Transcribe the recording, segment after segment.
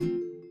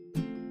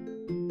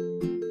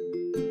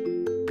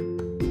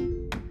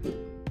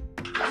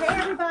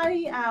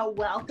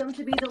Welcome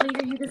to Be the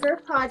Leader You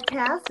Deserve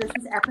podcast. This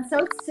is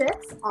episode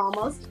 6,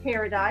 Almost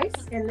Paradise.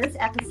 In this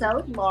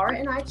episode, Laura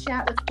and I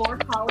chat with 4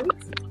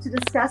 colleagues to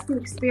discuss the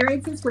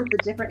experiences with the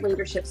different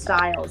leadership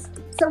styles.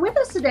 So with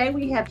us today,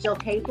 we have Jill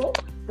Capel,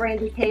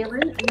 Brandy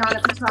Kalin,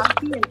 Yana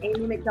Petrovsky, and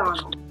Amy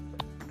McDonald.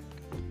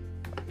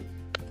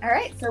 All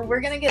right, so we're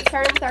going to get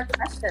started with our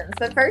questions.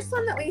 The first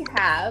one that we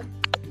have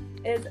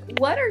is,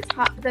 what are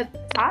the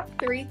top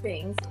 3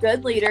 things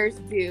good leaders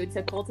do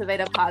to cultivate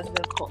a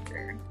positive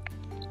culture?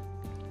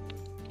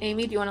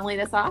 Amy, do you want to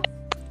lead us off?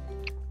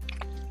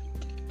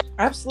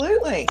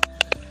 Absolutely.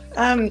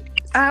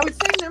 I would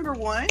say number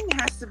 1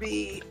 has to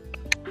be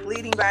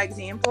leading by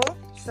example.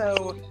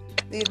 So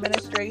the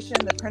administration,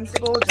 the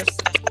principal, just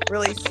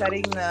really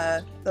setting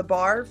the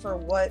bar for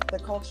what the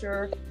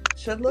culture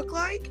should look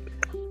like.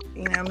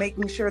 You know,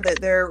 making sure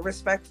that they're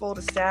respectful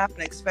to staff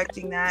and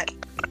expecting that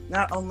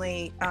not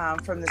only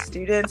from the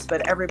students,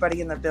 but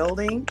everybody in the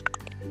building.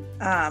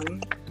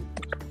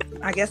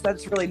 I guess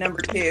that's really number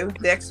 2,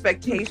 the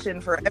expectation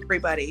for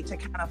everybody to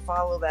kind of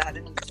follow that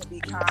and to be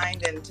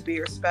kind and to be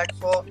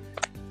respectful.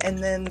 And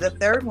then the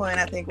third one,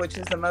 I think, which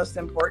is the most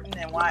important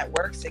and why it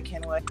works at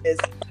Kenwood, is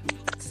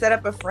set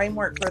up a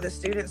framework for the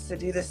students to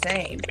do the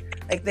same.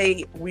 Like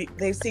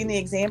they've seen the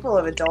example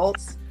of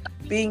adults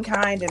being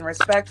kind and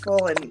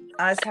respectful and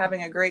us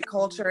having a great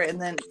culture,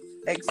 and then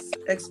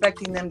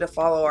expecting them to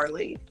follow our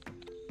lead.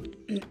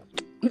 I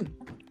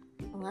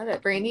love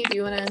it. Brandy, do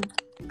you want to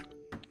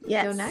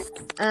go next?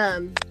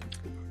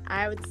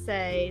 I would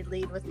say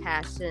lead with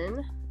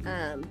passion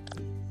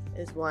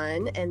is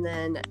one, and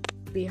then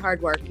be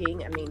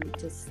hardworking. I mean,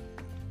 just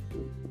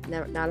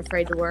not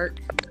afraid to work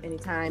any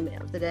time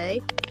of the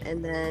day,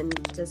 and then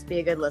just be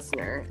a good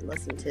listener and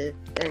listen to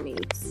their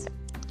needs.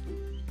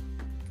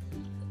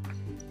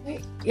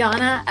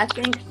 Yana, I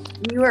think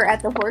you are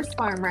at the horse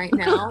farm right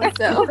now,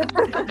 so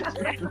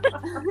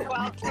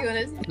Well,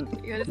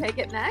 you want to take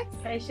it next?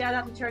 Hey, shout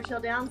out to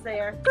Churchill Downs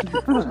there.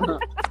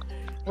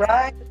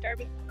 Right.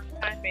 disturbing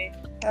behind me.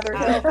 Heather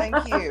Hill,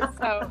 thank you.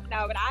 So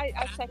no, but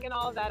I second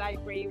all of that. I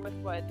agree with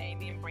what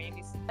Amy and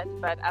Brandy said,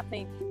 but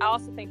I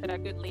also think that a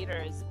good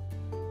leader is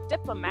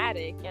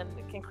diplomatic and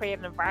can create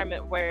an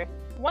environment where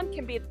one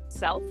can be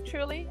self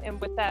truly,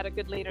 and with that, a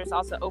good leader is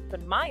also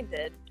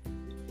open-minded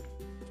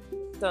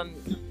to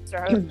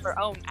her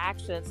own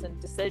actions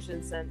and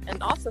decisions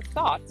and also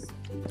thoughts.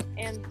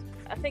 And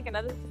I think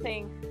another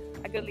thing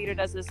a good leader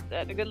does is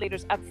that a good leader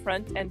is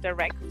upfront and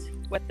direct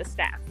with the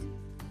staff.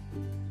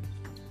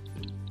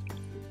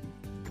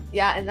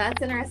 Yeah, and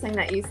that's interesting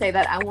that you say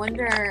that. I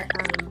wonder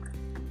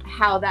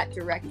how that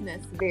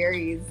directness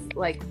varies,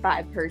 like,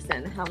 by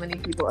person. How many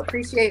people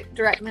appreciate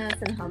directness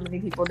and how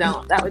many people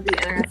don't. That would be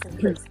interesting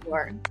to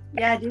explore.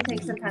 Yeah, I do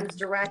think sometimes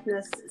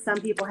directness, some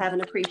people have an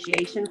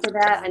appreciation for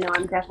that. I know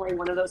I'm definitely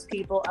one of those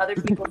people. Other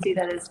people see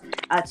that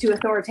as too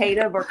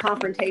authoritative or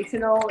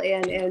confrontational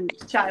and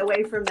shy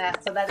away from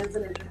that. So that is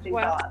an interesting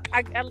thought.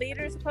 A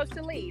leader is supposed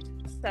to lead,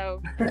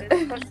 so it's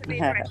supposed to be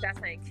direct, I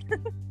think.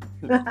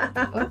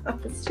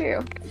 That's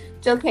true.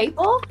 Jill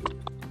Capel?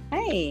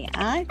 Hey,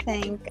 I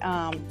think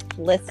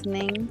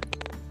listening,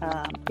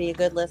 be a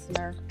good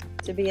listener,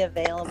 to be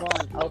available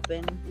and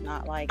open,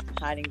 not like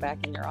hiding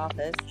back in your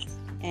office,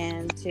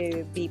 and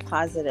to be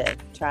positive.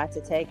 Try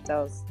to take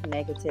those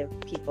negative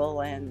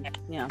people and,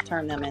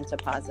 turn them into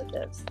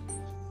positives.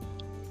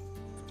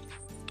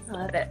 I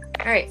love it.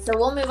 All right, so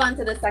we'll move on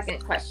to the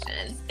second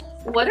question.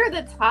 What are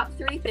the top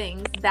 3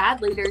 things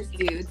bad leaders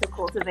do to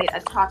cultivate a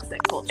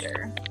toxic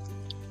culture?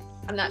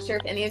 I'm not sure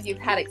if any of you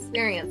have had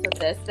experience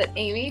with this, but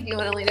Amy, do you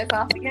want to lead us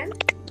off again?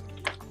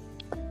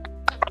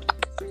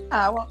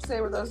 I won't say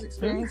where those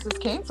experiences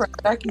came from,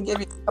 but I can give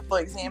you a couple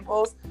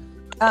examples.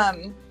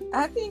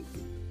 I think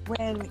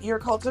when you're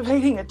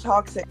cultivating a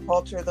toxic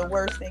culture, the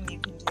worst thing you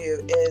can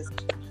do is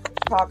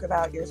talk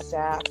about your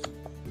staff,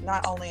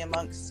 not only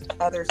amongst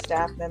other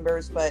staff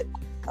members, but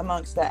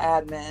amongst the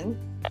admin.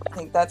 I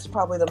think that's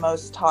probably the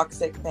most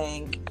toxic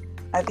thing.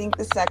 I think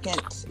the second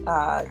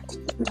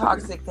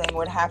toxic thing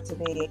would have to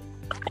be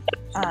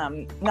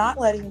not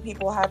letting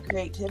people have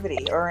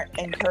creativity or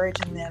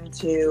encouraging them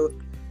to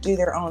do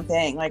their own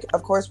thing. Like,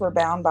 of course, we're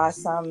bound by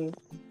some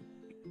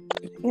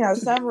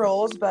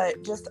rules,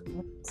 but just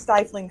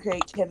stifling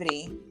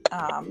creativity.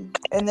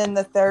 And then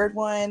the third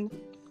one,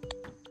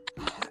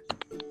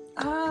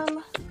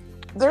 I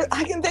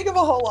can think of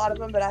a whole lot of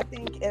them, but I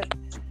think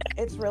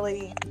it's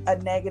really a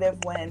negative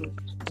when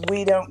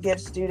we don't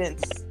give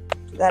students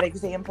that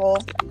example,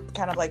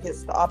 kind of like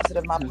it's the opposite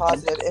of my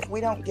positive. If we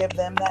don't give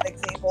them that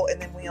example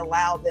and then we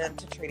allow them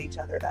to treat each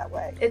other that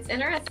way. It's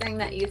interesting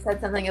that you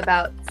said something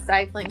about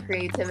stifling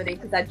creativity,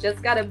 because I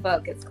just got a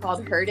book. It's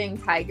called Herding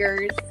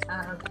Tigers,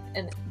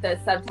 and the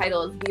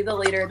subtitle is Be the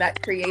Leader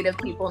That Creative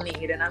People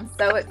Need, and I'm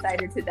so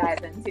excited to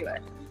dive into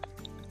it.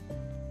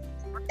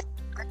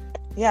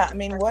 Yeah, I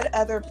mean, what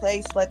other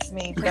place lets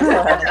me dress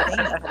up on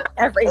a theme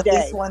Every at day.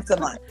 least once a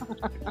month?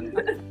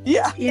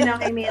 Yeah.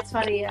 Amy, it's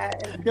funny,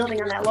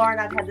 building on that, Laura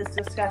and I've had this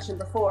discussion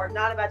before,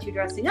 not about you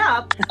dressing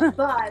up,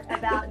 but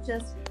about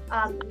just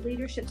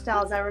leadership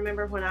styles, I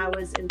remember when I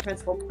was in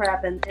principal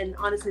prep, and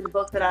honestly, the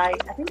book that I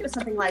think it was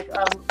something like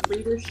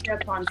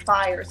Leadership on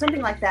Fire,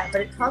 something like that,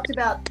 but it talked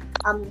about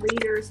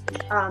leaders,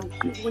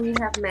 when you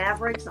have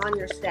mavericks on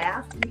your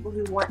staff, people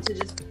who want to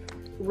just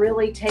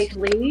really take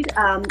lead,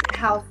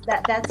 how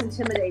that's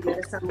intimidating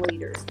to some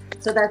leaders.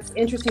 So that's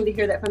interesting to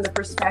hear that from the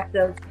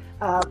perspective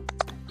of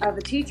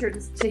a teacher,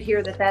 to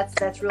hear that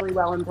that's really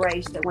well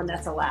embraced, that when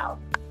that's allowed.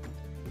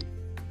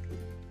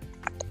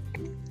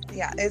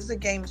 Yeah, it's a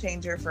game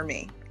changer for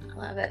me.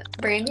 Love it.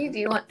 Brandy, do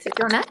you want to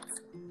go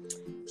next?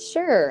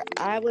 Sure.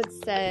 I would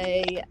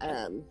say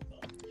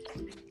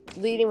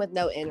leading with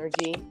no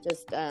energy,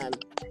 just,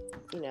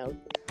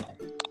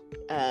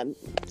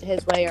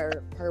 his way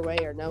or her way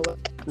or no way.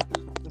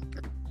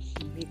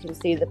 You can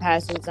see the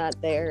passion's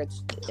not there,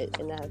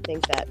 and I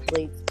think that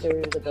bleeds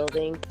through the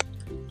building.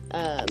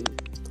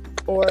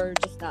 Or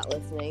just not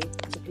listening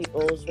to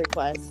people's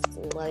requests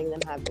and letting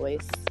them have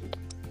voice.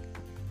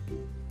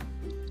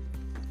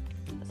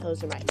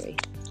 Those are my three.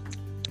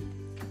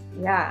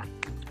 Yeah,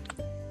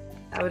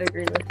 I would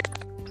agree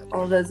with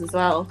all of those as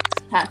well.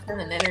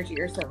 Passion and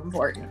energy are so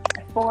important.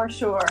 For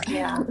sure,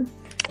 yeah.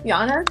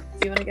 Yana,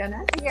 do you want to go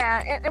next?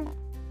 Yeah, and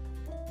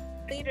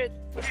leader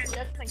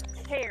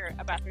doesn't care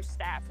about their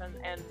staff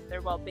and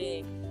their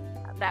well-being.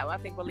 That I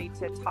think will lead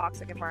to a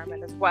toxic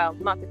environment as well.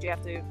 Not that you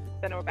have to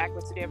bend over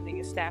backwards to do everything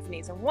your staff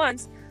needs and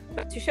wants,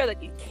 but to show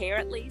that you care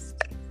at least.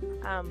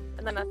 And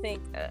then I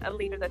think a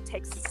leader that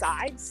takes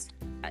sides,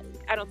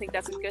 I don't think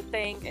that's a good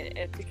thing,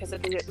 because a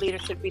leader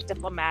should be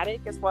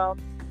diplomatic as well.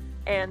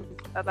 And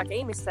like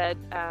Amy said,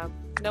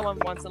 no one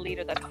wants a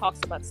leader that talks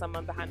about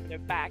someone behind their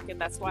back.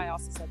 And that's why I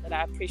also said that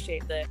I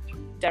appreciate the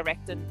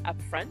direct and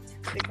upfront,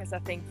 because I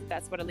think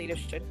that's what a leader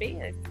should be.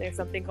 If there's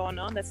something going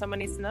on that someone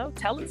needs to know,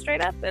 tell them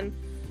straight up and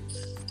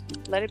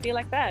let it be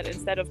like that,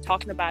 instead of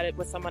talking about it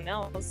with someone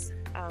else.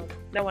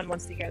 No one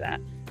wants to hear that.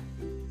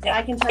 Yeah,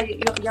 I can tell you,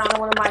 Yana,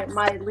 one of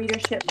my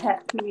leadership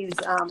pet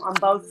peeves on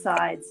both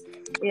sides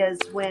is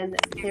when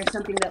there's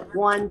something that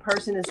one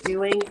person is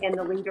doing and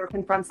the leader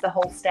confronts the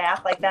whole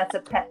staff. Like, that's a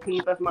pet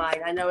peeve of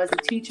mine. I know as a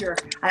teacher,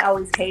 I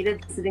always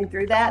hated sitting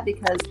through that,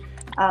 because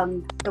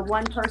the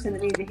one person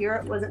that needed to hear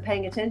it wasn't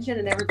paying attention,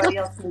 and everybody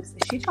else thinks,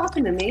 is she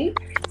talking to me?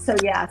 So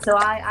yeah, so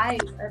I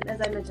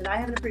as I mentioned, I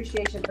have an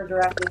appreciation for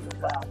directors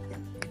as well.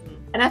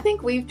 And I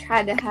think we've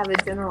tried to have a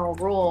general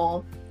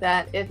rule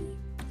that if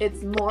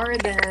it's more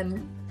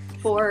than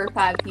 4 or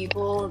 5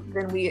 people,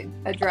 then we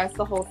address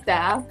the whole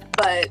staff.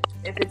 But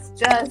if it's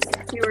just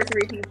 2 or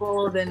 3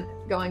 people, then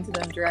going to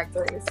them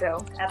directly.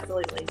 So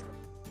Absolutely.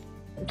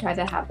 we try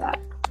to have that.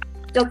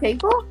 Jill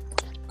Capel?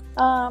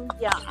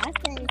 Yeah, I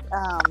think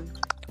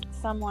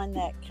someone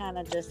that kind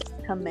of just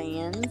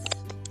commands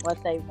what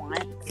they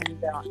want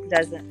and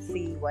doesn't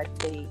see what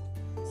the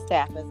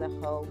staff as a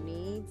whole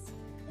needs.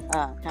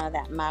 Kind of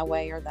that my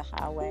way or the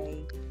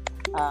highway,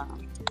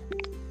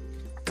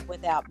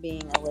 without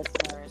being a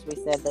listener, as we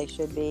said they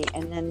should be,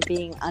 and then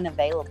being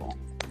unavailable,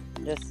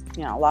 just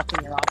locked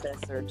in your office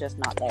or just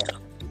not there.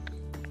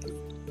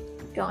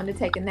 Going to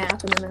take a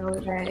nap in the middle of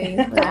the day.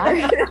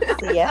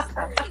 Yes.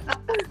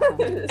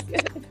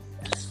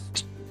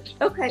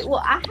 Okay,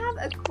 well, I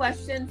have a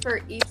question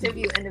for each of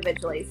you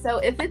individually. So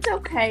if it's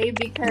okay,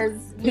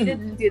 because we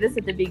didn't do this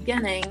at the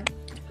beginning,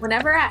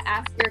 whenever I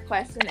ask your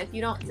question, if you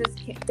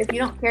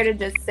don't care to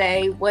just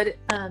say what it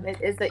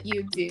is that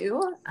you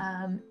do,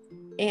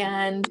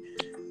 and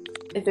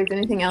if there's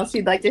anything else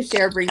you'd like to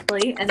share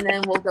briefly, and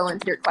then we'll go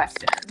into your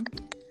question.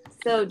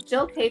 So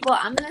Jill Capel,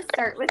 I'm going to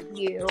start with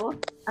you.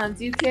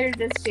 Do you care to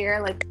just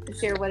share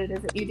what it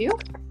is that you do?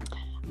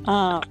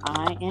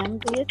 I am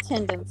the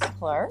attendance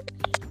clerk,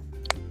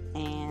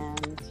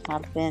 and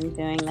I've been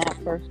doing that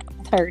for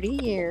 30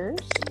 years.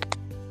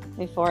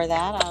 Before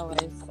that, I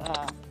was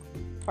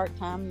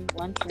part-time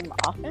lunchroom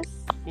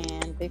office,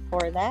 and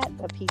before that,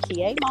 a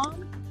PTA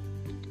mom.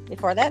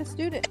 Before that, a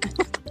student.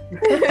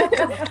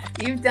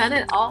 You've done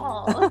it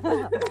all.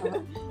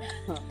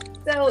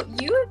 So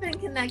you have been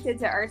connected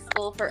to our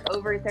school for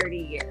over 30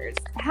 years.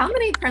 How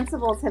many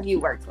principals have you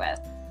worked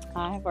with?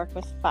 I have worked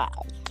with 5.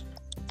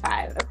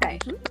 5, okay.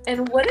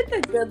 And what did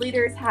the good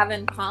leaders have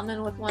in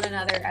common with one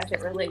another as it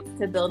relates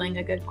to building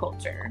a good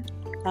culture?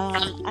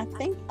 I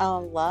think a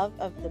love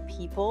of the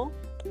people,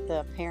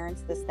 the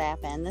parents, the staff,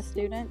 and the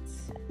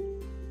students.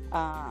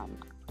 I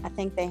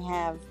think they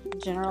have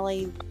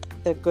generally,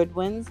 the good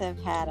ones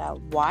have had a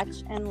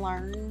watch and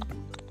learn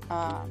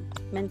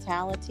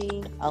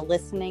mentality, a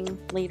listening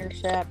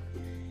leadership,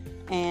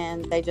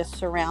 and they just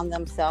surround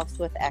themselves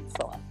with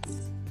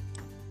excellence.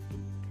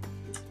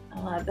 I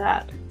love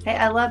that. Hey,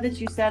 I love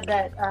that you said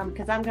that,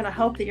 because I'm going to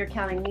hope that you're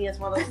counting me as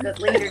one of those good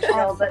leaders,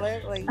 Jill.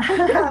 Absolutely.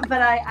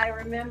 But I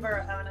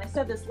remember, and I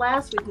said this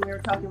last week when we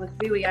were talking with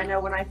Bowie, I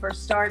know when I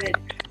first started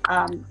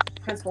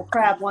Principal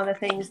Prep, one of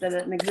the things that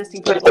an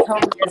existing principal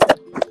told me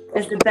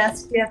is the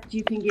best gift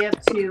you can give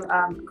to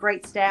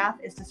great staff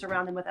is to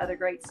surround them with other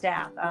great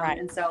staff. Right.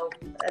 And so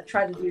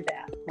try to do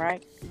that.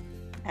 Right.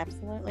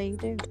 Absolutely, you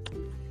do.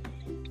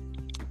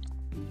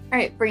 All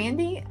right,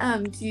 Brandy,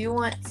 do you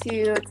want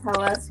to tell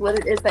us what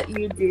it is that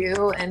you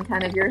do and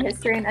kind of your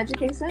history in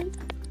education?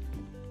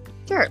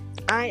 Sure.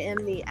 I am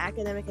the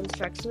academic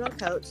instructional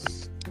coach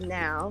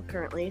now,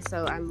 currently,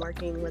 so I'm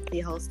working with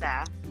the whole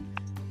staff.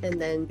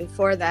 And then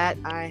before that,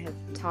 I have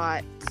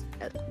taught,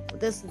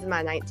 this is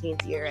my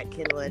 19th year at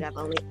Kenwood. I've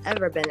only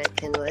ever been at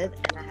Kenwood,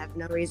 and I have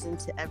no reason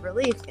to ever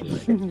leave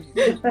Kenwood.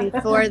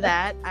 Before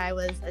that, I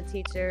was a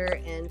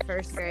teacher in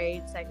first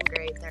grade, second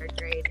grade, third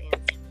grade,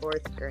 and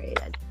fourth grade.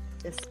 I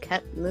just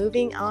kept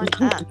moving on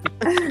up.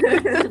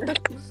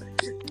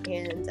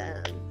 And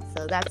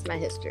so that's my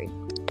history.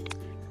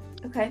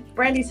 Okay.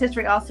 Brandy's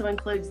history also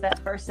includes that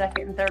first,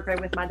 second, and third grade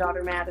with my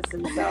daughter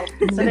Madison. So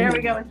there we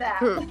go with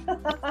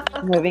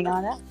that. Moving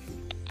on up.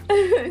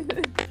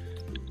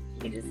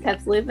 You just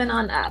kept looping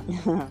on up.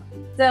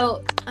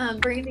 So,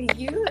 Brandy,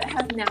 you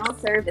have now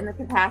served in the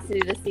capacity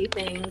to see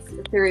things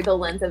through the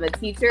lens of a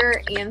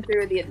teacher and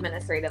through the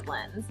administrative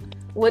lens.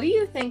 What do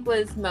you think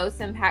was most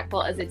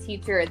impactful as a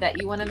teacher that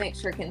you want to make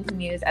sure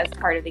continues as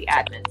part of the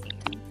admin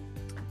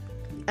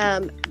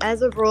team?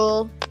 As a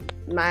rule,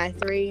 my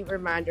 3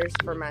 reminders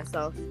for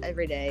myself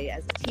every day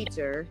as a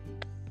teacher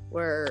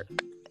were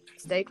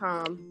stay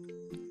calm,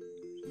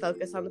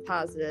 focus on the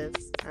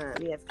positives.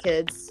 You have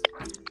kids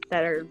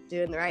that are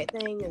doing the right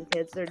thing and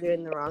kids that are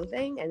doing the wrong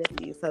thing. And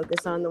if you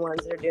focus on the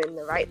ones that are doing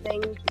the right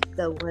thing,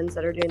 the ones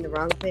that are doing the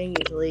wrong thing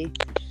usually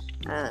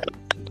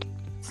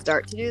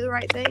start to do the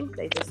right thing.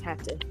 They just have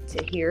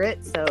to hear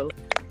it. So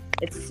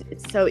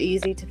it's so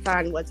easy to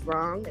find what's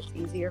wrong. It's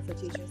easier for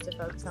teachers to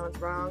focus on what's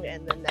wrong,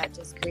 and then that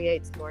just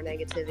creates more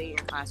negativity in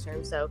your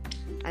classroom. So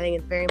I think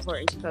it's very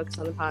important to focus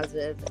on the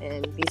positive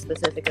and be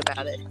specific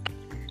about it.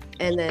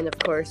 And then, of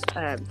course,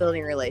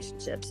 building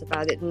relationships. If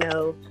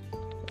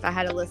I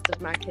had a list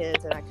of my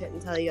kids and I couldn't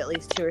tell you at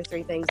least 2 or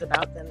 3 things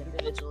about them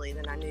individually,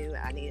 then I knew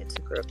I needed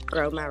to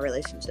grow my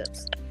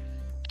relationships.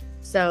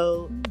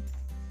 So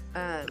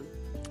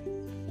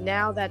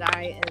now that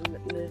I am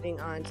moving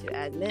on to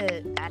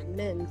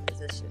admin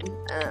position,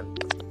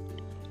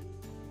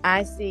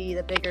 I see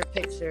the bigger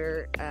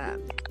picture.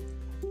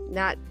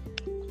 Not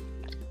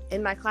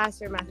in my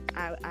classroom,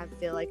 I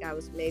feel like I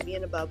was maybe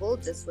in a bubble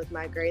just with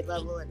my grade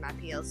level and my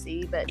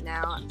PLC, but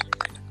now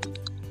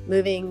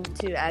moving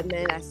to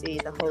admin, I see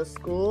the whole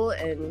school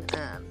and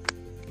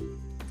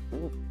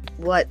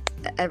what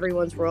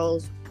everyone's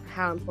roles,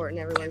 how important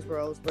everyone's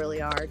roles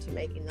really are to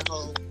making the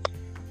whole,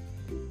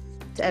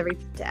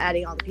 to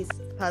adding all the pieces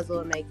of the puzzle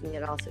and making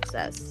it all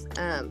success.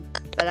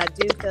 But I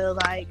do feel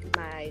like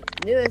my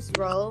newest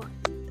role,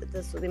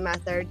 this will be my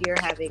 3rd year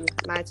having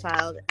my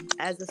child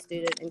as a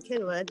student in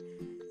Kenwood,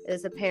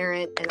 is a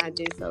parent, and I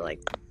do feel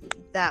like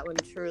that one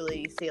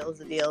truly seals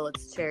the deal.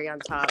 It's cherry on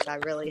top. I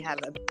really have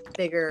a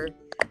bigger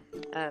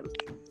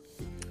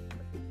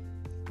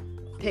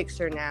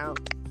picture now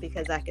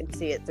because I can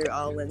see it through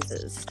all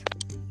lenses,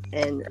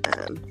 and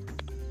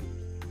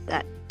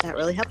that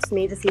really helps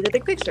me to see the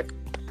big picture.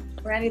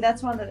 Brandy,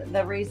 that's one of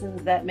the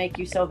reasons that make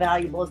you so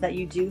valuable is that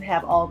you do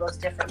have all those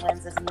different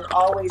lenses and you're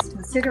always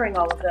considering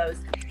all of those.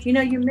 You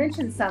know, you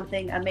mentioned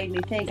something that made me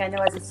think. I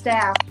know as a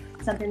staff,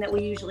 something that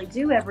we usually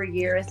do every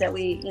year is that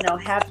we,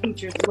 have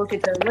teachers look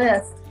at their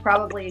list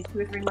probably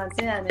 2 or 3 months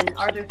in, and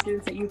are there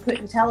students that you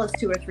couldn't tell us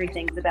 2 or 3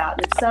 things about?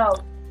 And if so,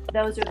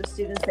 those are the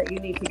students that you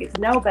need to get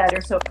to know better.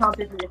 So it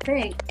prompted me to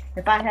think,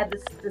 if I had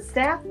the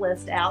staff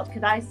list out,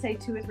 could I say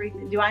 2 or 3,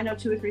 do I know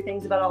 2 or 3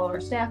 things about all of our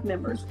staff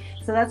members?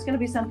 So that's going to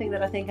be something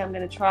that I think I'm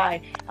going to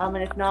try. And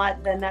if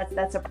not, then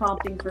that's a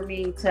prompting for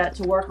me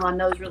to work on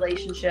those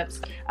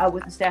relationships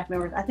with the staff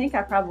members. I think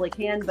I probably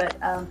can, but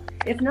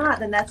if not,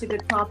 then that's a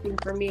good prompting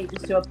for me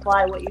just to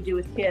apply what you do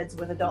with kids,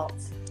 with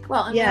adults.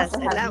 Well, yes,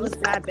 and that was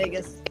my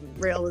biggest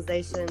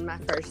realization my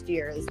first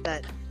year is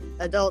that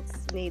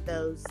adults need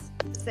those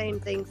same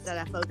things that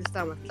I focused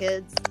on with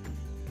kids,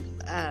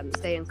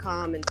 staying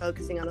calm and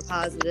focusing on the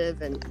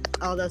positive and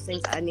all those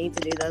things. I need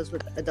to do those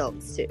with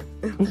adults too.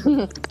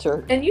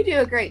 Sure. And you do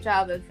a great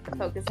job of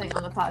focusing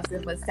on the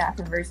positive with staff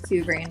members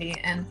too, Brandy.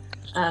 And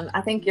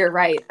I think you're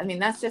right. I mean,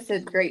 that's just a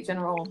great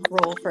general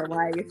rule for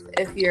life.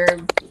 If you're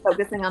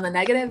focusing on the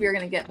negative, you're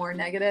going to get more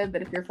negative.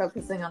 But if you're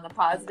focusing on the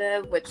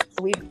positive, which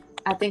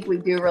I think we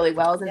do really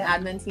well as an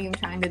admin team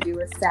trying to do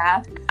with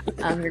staff,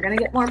 you're going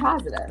to get more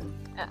positive.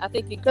 I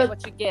think you get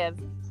what you give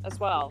as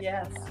well.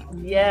 Yes.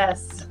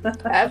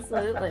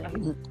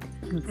 Absolutely.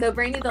 So,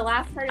 Brandy, the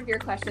last part of your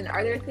question,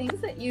 are there things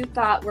that you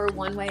thought were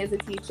one way as a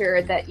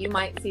teacher that you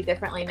might see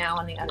differently now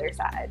on the other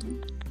side?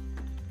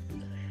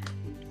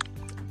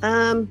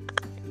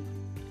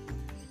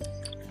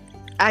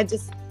 I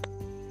just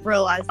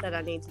realized that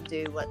I need to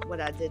do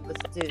what I did with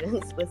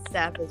students, with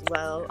staff as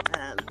well.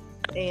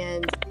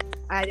 And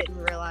I didn't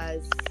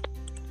realize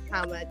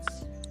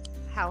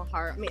how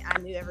hard, I mean, I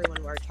knew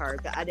everyone worked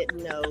hard, but I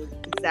didn't know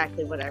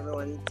exactly what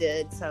everyone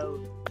did. So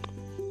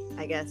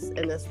I guess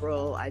in this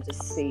role, I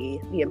just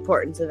see the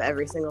importance of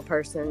every single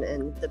person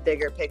and the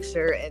bigger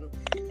picture. And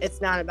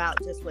it's not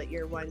about just what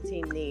your one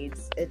team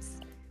needs. It's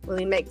when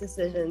we make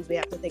decisions, we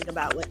have to think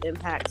about what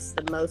impacts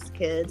the most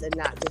kids and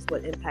not just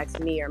what impacts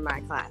me or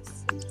my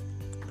class.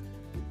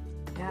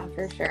 Yeah,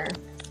 for sure.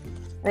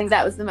 I think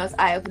that was the most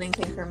eye-opening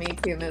thing for me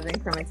too, moving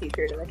from a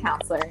teacher to a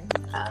counselor,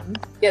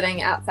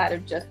 getting outside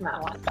of just my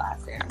one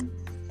classroom.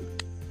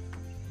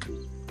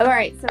 All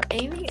right, so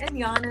Amy and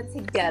Yana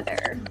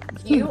together,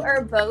 you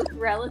are both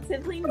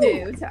relatively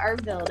new to our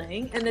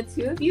building, and the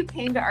two of you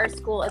came to our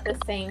school at the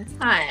same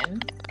time.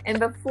 And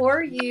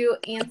before you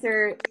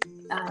answer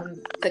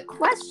the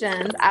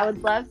questions, I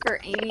would love for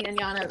Amy and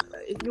Yana,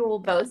 if you will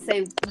both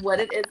say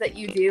what it is that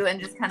you do and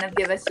just kind of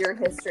give us your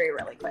history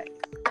really quick.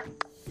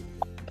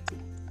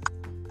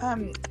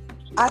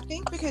 I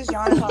think because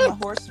Yana's on the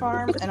horse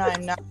farm and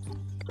I'm not,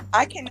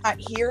 I cannot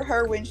hear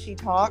her when she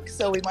talks,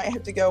 so we might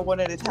have to go one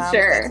at a time.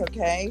 Sure. If that's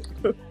okay.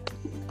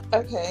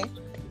 Okay.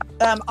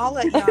 I'll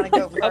let Yana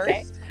go first.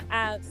 Okay.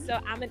 So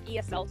I'm an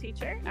ESL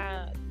teacher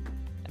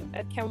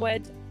at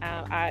Kenwood.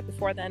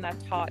 Before then, I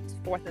taught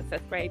 4th and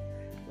 5th grade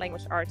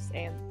language arts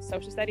and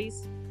social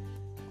studies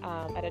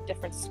at a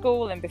different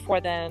school. And before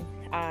then,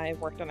 I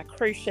worked on a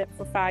cruise ship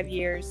for 5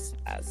 years.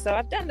 So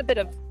I've done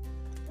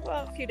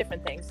a few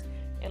different things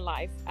in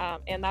life.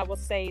 And I will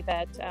say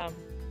that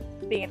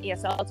being an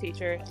ESL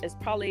teacher is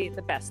probably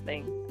the best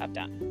thing I've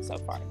done so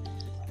far.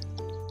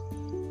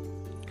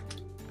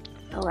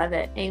 I love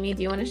it. Amy,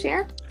 do you want to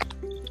share?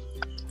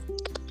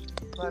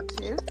 Love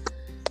to.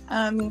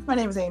 My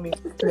name is Amy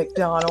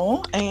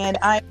McDonald, and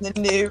I'm the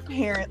new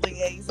parent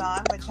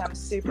liaison, which I'm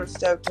super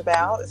stoked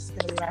about. This is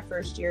going to be my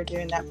first year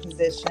doing that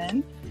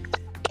position.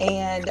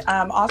 And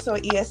I'm also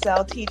an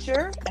ESL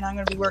teacher, and I'm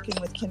going to be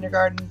working with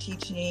kindergarten,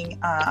 teaching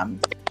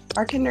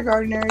our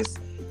kindergartners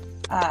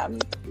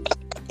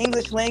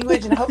English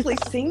language and hopefully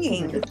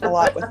singing a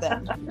lot with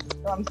them.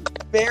 So I'm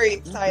very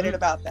excited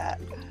about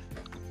that.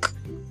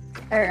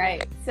 All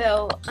right.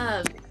 So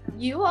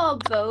you all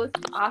both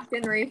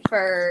often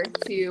refer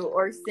to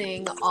or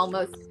sing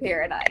Almost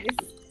Paradise.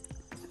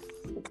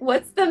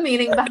 What's the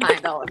meaning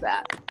behind all of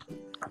that?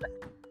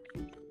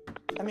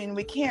 I mean,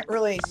 we can't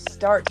really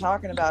start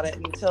talking about it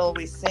until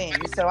we sing.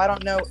 So I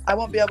don't know. I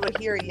won't be able to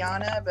hear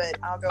Yana, but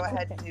I'll go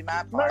ahead and do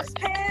my part.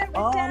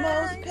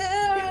 Almost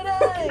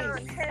paradise.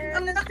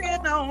 I'm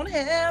sitting on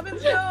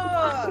heaven's door.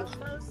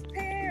 Almost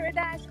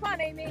paradise. Come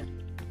on, Amy.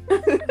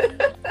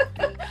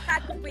 How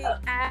can we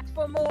ask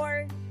for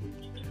more?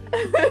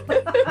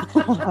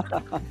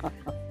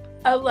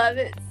 I love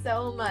it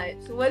so much.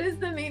 What is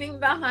the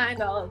meaning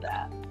behind all of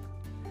that?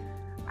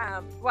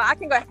 Well, I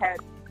can go ahead.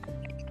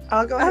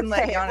 I'll go ahead and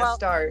let Okay, Yana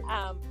start.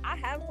 I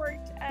have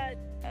worked at,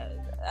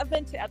 I've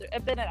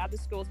been at other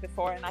schools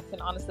before, and I can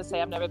honestly say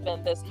I've never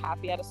been this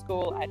happy at a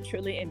school. I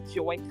truly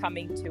enjoy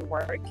coming to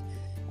work,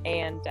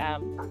 and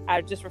I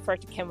just refer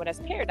to Kenwood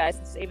as paradise.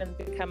 It's even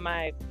become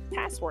my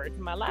password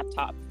for my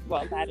laptop.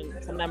 Well, that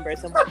and some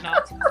numbers and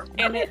whatnot.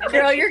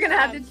 Girl, you're gonna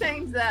have to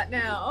change that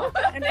now.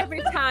 And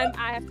every time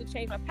I have to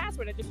change my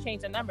password, I just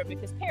change the number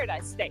because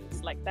paradise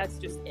stays. Like, that's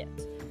just it.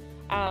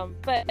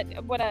 But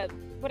what I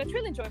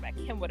truly enjoy about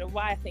Kenwood and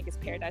why I think it's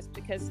paradise,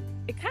 because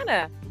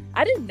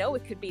I didn't know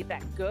it could be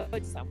that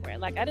good somewhere.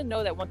 Like, I didn't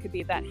know that one could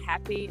be that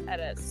happy at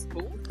a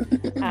school.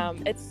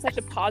 It's such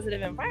a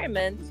positive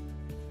environment,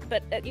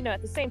 but at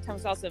the same time,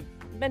 it's also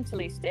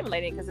mentally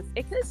stimulating because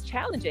it is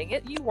challenging.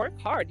 You work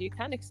hard. You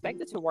kind of expect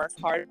it to work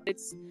hard.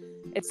 It's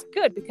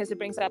good because it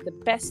brings out the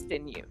best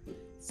in you.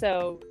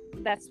 So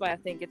that's why I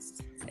think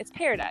it's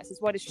paradise.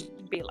 It's what it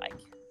should be like.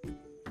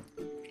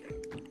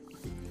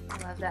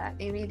 I love that.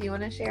 Amy, do you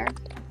want to share?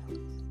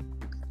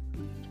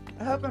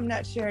 I hope I'm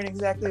not sharing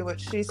exactly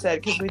what she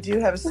said because we do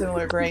have a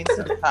similar brain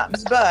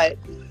sometimes. But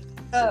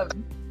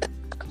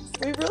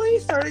we really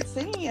started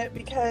singing it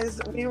because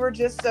we were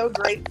just so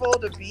grateful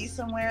to be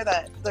somewhere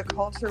that the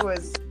culture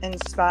was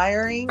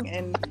inspiring,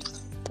 and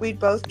we'd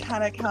both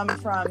kind of come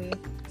from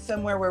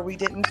somewhere where we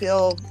didn't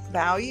feel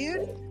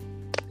valued.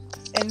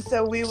 And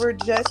so we were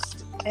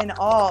just in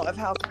awe of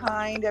how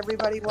kind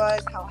everybody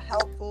was, how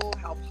helpful,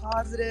 how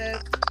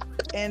positive.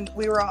 And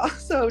we were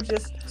also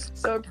just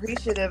so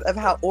appreciative of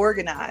how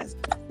organized.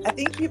 I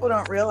think people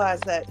don't realize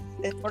that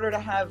in order to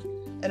have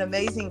an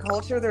amazing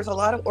culture, there's a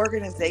lot of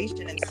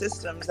organization and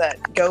systems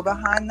that go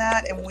behind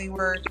that. And we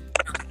were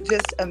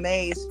just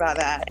amazed by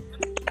that.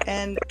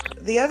 And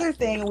the other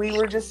thing we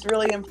were just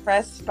really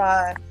impressed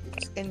by,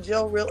 and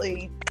Jill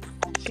really,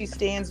 she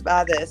stands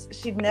by this.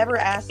 She'd never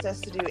asked us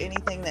to do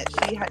anything that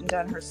she hadn't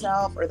done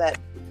herself or that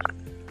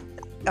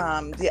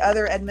the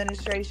other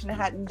administration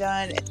hadn't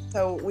done. And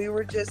so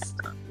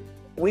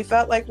we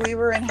felt like we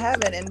were in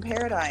heaven, in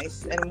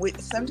paradise. And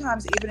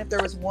sometimes even if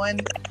there was one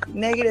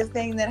negative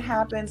thing that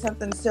happened,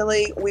 something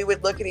silly, we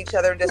would look at each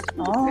other and just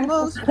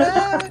almost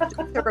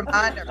to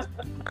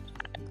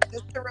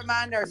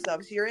remind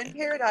ourselves, you're in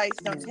paradise,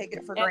 don't take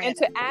it for granted.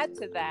 And to add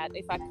to that,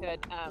 if I could,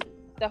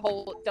 the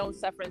whole don't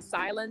suffer in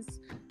silence,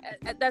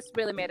 that's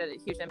really made a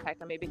huge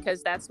impact on me,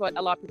 because that's what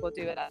a lot of people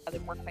do at other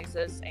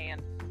workplaces,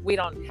 and we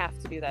don't have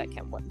to do that at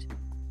Kenwood.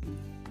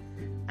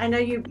 I know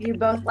you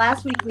both.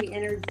 Last week we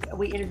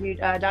interviewed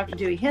Dr.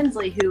 Dewey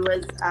Hensley, who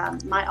was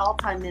my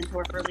all-time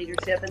mentor for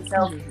leadership. And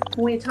so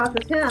when we talked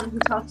with him, he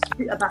talked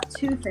about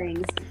two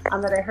things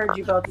that I heard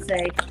you both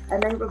say.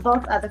 And they were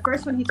both. The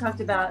first one he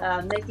talked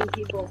about making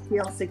people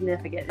feel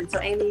significant. And so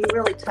Amy, you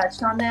really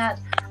touched on that,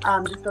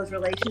 just those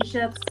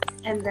relationships,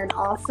 and then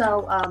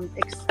also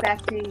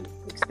expecting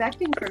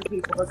from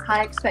people, those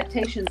high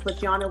expectations. Which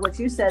Yana, what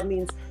you said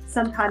means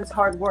sometimes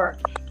hard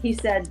work. He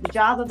said the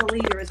job of a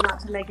leader is not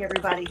to make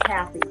everybody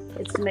happy.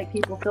 It's to make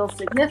people feel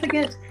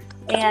significant,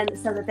 and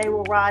so that they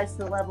will rise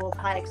to the level of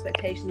high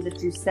expectations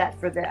that you set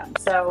for them.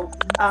 So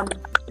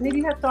maybe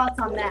you have thoughts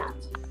on that.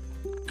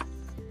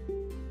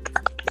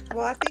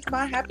 Well, I think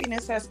my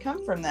happiness has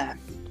come from that.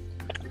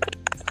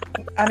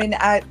 I mean,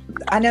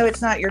 I know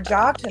it's not your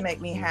job to make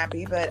me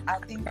happy, but I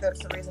think that's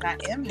the reason I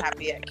am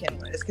happy at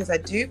Kenwood, is because I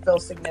do feel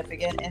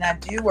significant and I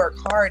do work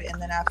hard, and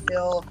then I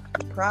feel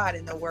pride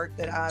in the work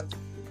that I've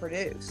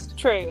produced.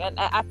 True, and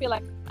I feel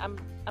like I'm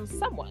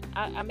someone.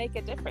 I make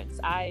a difference.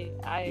 I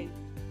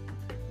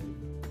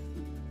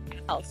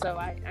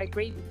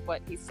agree with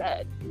what he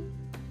said.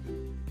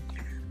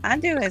 I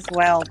do as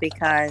well,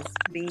 because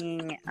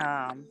being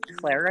a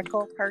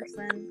clerical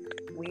person,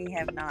 we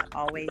have not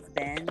always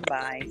been,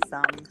 by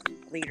some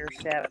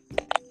leadership,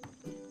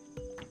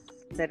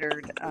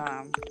 considered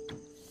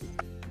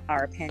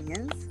our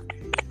opinions,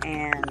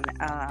 and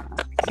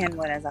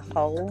Kenwood as a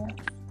whole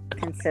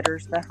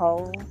considers the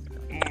whole,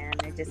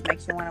 and it just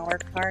makes you want to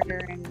work harder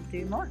and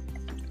do more.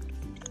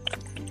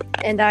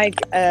 And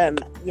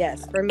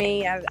yes, for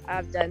me,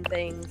 I've done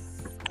things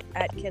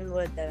at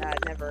Kenwood that I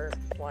never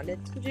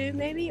wanted to do,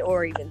 maybe,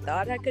 or even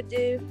thought I could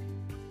do,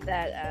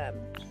 that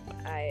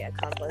I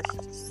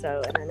accomplished.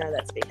 So, and I know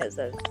that's because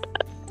of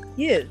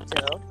you,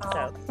 Jill.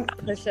 So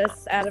push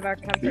us out of our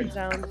comfort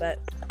zone, but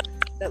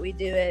we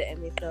do it,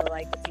 and we feel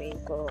like it's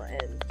meaningful,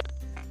 and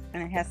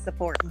it has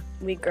support.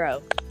 We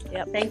grow.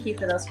 Yep. Thank you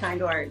for those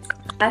kind words.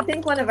 I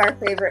think one of our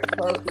favorite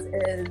quotes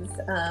is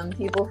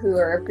people who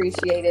are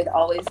appreciated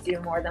always do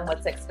more than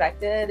what's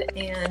expected.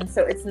 And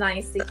so it's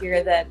nice to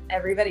hear that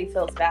everybody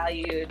feels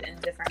valued in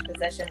different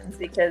positions,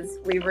 because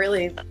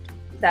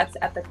that's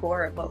at the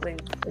core of what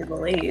we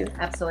believe.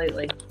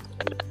 Absolutely.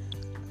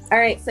 All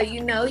right, so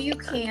you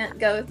can't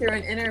go through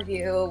an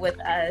interview with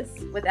us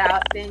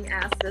without being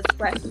asked this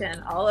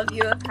question. All of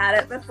you have had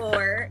it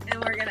before,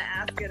 and we're going to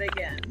ask it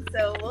again.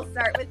 So we'll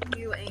start with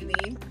you,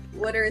 Amy.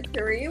 What are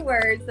 3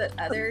 words that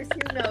others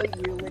who know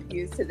you would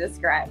use to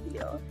describe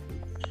you?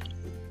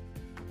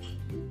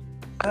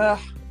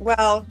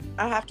 Well,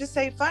 I have to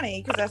say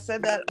funny, because I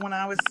said that when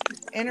I was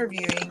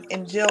interviewing,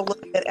 and Jill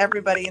looked at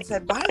everybody and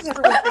said, "Why does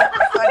everyone think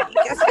I'm funny?"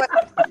 Guess what?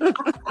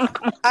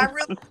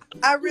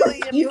 I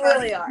really am. You funny.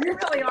 really are. You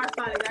really are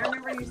funny. I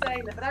remember you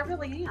saying that, but I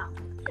really am.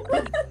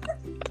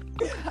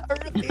 I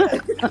really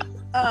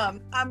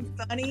am. I'm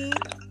funny.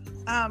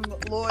 I'm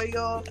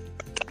loyal,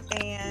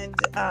 and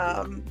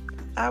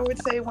I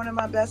would say one of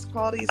my best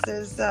qualities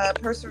is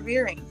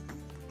persevering.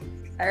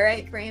 All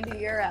right, Brandy,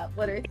 you're up.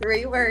 What are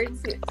 3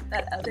 words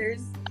that others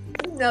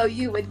who know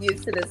you would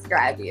use to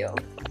describe you?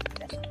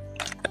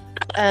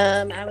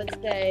 I would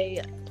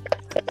say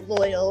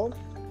loyal.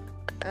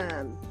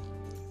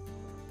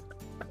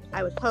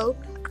 I would hope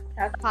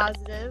that's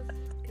positive,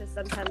 because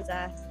sometimes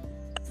I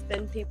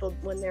spin people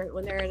when they're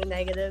in a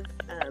negative.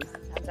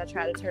 Sometimes I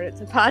try to turn it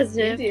to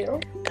positive. You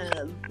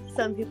do.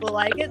 Some people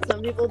like it,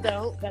 some people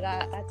don't, but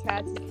I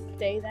try to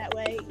stay that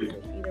way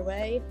either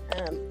way.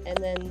 And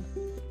then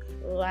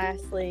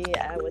lastly,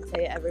 I would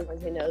say everyone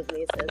who knows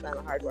me says I'm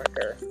a hard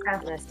worker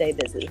and I stay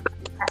busy.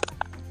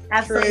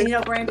 Absolutely. You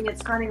know, Brandy,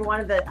 it's funny.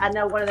 I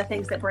know one of the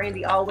things that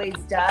Brandy always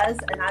does,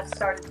 and I've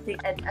started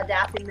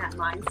adapting that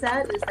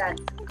mindset, is that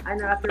I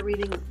know after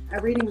reading,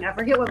 I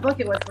forget what book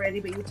it was, Brandy,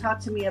 but you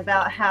talked to me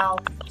about how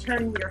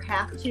turning your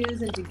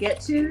have-tos into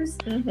get-tos.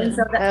 Mm-hmm. And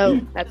so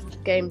that's a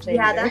game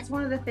changer. Yeah, that's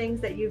one of the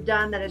things that you've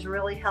done that has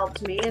really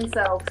helped me. And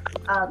so,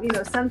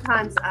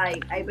 sometimes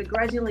I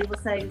begrudgingly will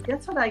say,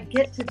 "That's what I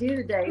get to do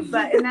today,"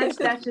 and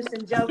that's just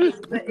in joking.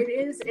 But it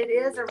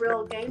is a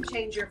real game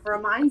changer for a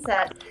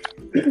mindset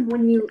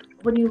when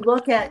you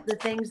look at the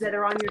things that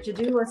are on your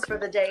to-do list for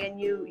the day, and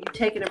you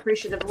take an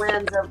appreciative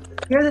lens of,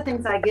 here are the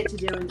things I get to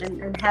do,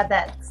 and have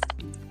that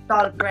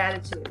thought of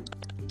gratitude.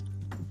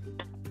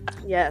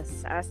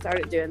 Yes, I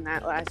started doing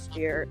that last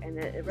year, and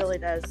it really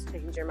does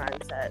change your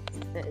mindset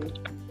and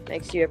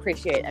makes you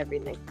appreciate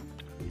everything.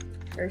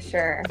 For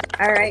sure.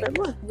 All right,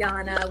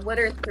 Yana, what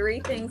are 3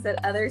 things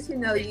that others who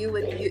know you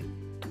would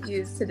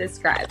use to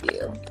describe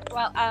you?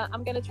 Well,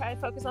 I'm going to try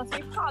and focus on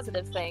 3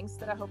 positive things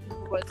that I hope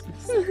people would.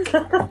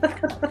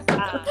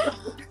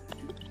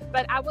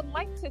 But I would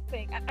like to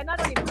think, and I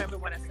don't even remember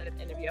what I said at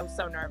the interview. I was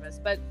so nervous,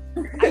 but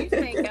I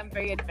think I'm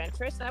very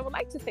adventurous, and I would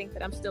like to think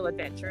that I'm still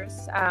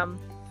adventurous.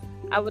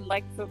 I would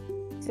like to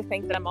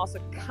think that I'm also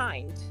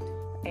kind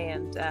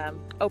and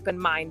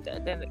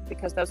open-minded, and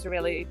because those are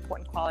really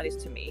important qualities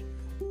to me,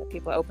 that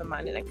people are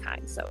open-minded and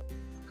kind. So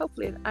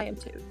hopefully I am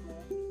too.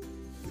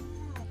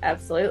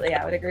 Absolutely,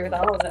 I would agree with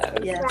all of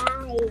those. Yes.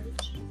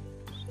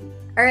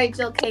 All right,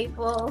 Jill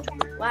Capel,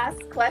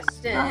 last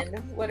question.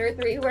 What are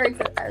 3 words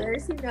that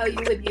others who know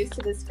you would use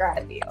to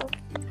describe you?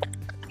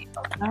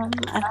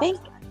 I think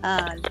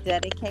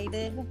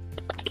dedicated,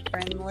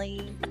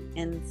 friendly,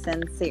 and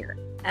sincere.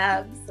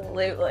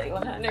 Absolutely,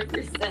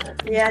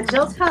 100%. Yeah,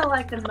 Jill's kind of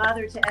like the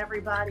mother to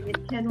everybody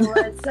in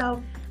Kenwood.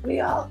 So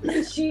we all,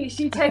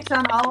 she takes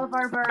on all of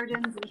our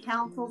burdens and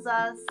counsels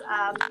us.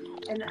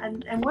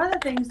 And one of the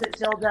things that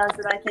Jill does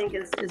that I think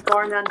is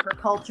bar none for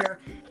culture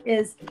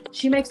is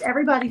she makes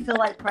everybody feel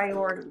like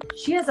priority.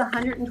 She has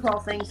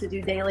 112 things to do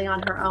daily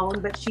on her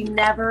own, but she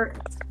never,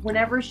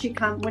 whenever you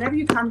come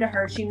to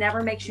her, she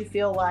never makes you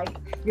feel like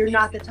you're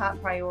not the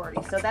top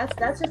priority. So that's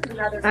just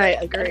another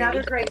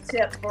great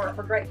tip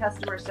for great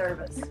customer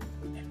service.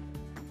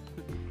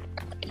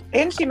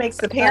 And she makes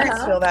the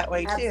parents feel that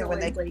way too when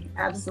they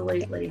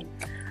Absolutely.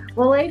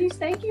 Well, ladies,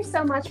 thank you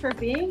so much for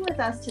being with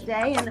us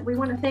today. And we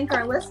want to thank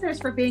our listeners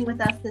for being with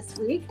us this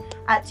week.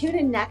 Tune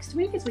in next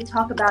week as we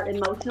talk about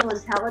emotional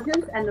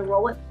intelligence and the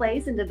role it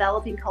plays in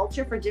developing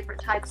culture for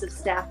different types of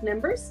staff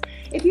members.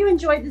 If you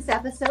enjoyed this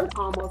episode,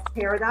 Almost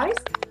Paradise,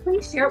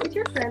 please share it with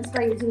your friends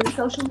by using the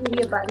social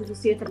media buttons you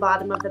see at the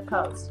bottom of the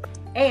post.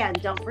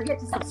 And don't forget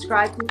to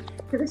subscribe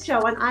to the show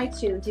on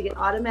iTunes to get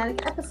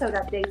automatic episode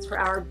updates for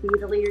our Be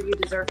the Leader You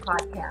Deserve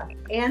podcast.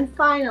 And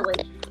finally,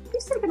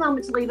 please take a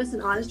moment to leave us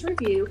an honest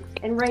review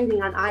and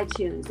rating on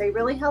iTunes. They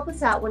really help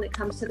us out when it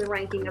comes to the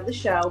ranking of the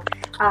show.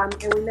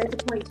 And we make a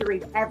point to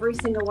read every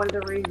single one of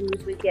the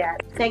reviews we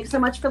get. Thanks so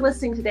much for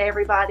listening today,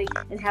 everybody,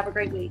 and have a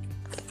great week.